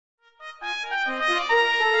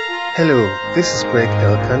Hello, this is Greg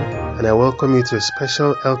Elkan, and I welcome you to a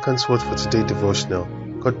special Elkan's Word for Today devotional.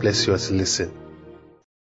 God bless you as you listen.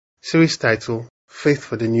 Series title, Faith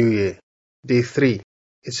for the New Year. Day 3.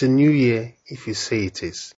 It's a new year if you say it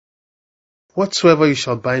is. Whatsoever you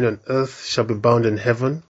shall bind on earth shall be bound in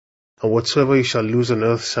heaven, and whatsoever you shall loose on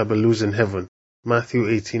earth shall be loosed in heaven. Matthew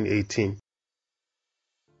 18:18.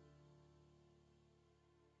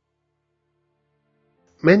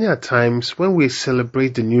 Many a times when we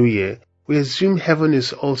celebrate the new year, we assume heaven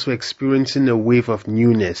is also experiencing a wave of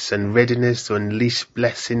newness and readiness to unleash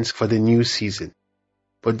blessings for the new season.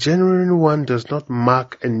 But January 1 does not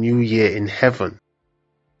mark a new year in heaven.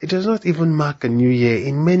 It does not even mark a new year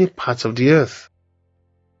in many parts of the earth.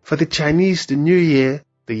 For the Chinese, the new year,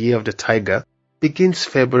 the year of the tiger, begins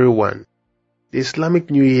February 1. The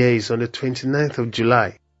Islamic New Year is on the 29th of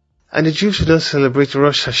July. And the Jews do not celebrate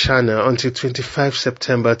Rosh Hashanah until 25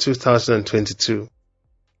 September 2022.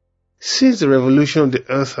 Since the revolution of the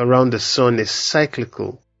earth around the sun is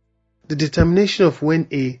cyclical, the determination of when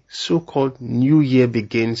a so-called new year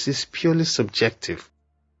begins is purely subjective.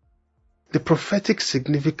 The prophetic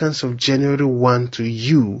significance of January 1 to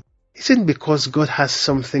you isn't because God has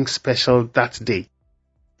something special that day.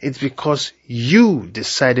 It's because you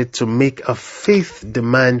decided to make a faith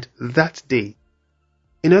demand that day.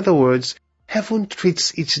 In other words, heaven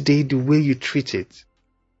treats each day the way you treat it.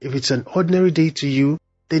 If it's an ordinary day to you,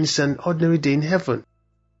 then it's an ordinary day in heaven.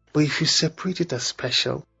 But if you separate it as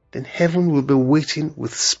special, then heaven will be waiting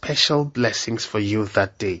with special blessings for you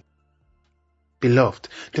that day. Beloved,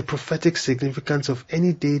 the prophetic significance of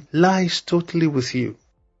any day lies totally with you.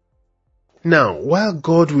 Now, while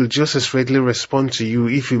God will just as readily respond to you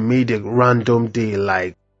if you made a random day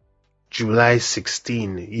like July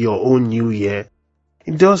 16, your own new year,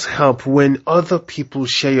 it does help when other people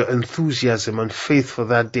share your enthusiasm and faith for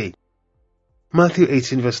that day. Matthew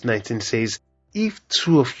 18 verse 19 says, "If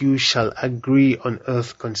two of you shall agree on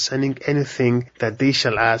earth concerning anything that they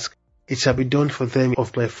shall ask, it shall be done for them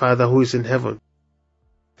of my Father who is in heaven."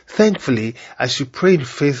 Thankfully, as you pray in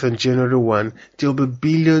faith on January 1, there will be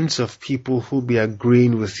billions of people who will be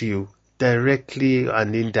agreeing with you, directly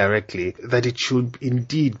and indirectly, that it should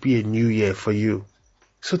indeed be a new year for you.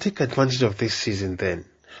 So take advantage of this season then,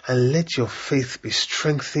 and let your faith be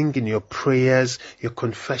strengthened in your prayers, your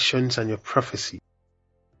confessions, and your prophecy.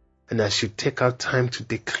 And as you take out time to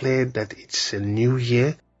declare that it's a new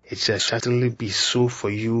year, it shall certainly be so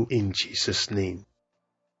for you in Jesus' name.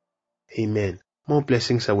 Amen. More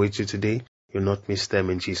blessings await you today. You'll not miss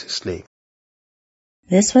them in Jesus' name.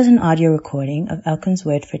 This was an audio recording of Elkan's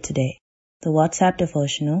Word for Today, the WhatsApp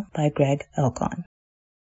devotional by Greg Elkan.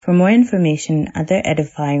 For more information and other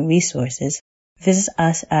edifying resources, visit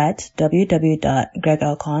us at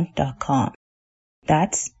www.gregelkan.com.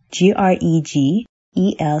 That's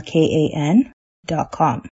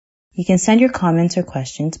GREGELKAN.com. You can send your comments or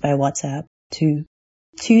questions by WhatsApp to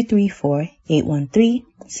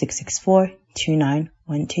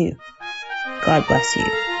 234-813-664-2912. God bless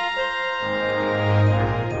you.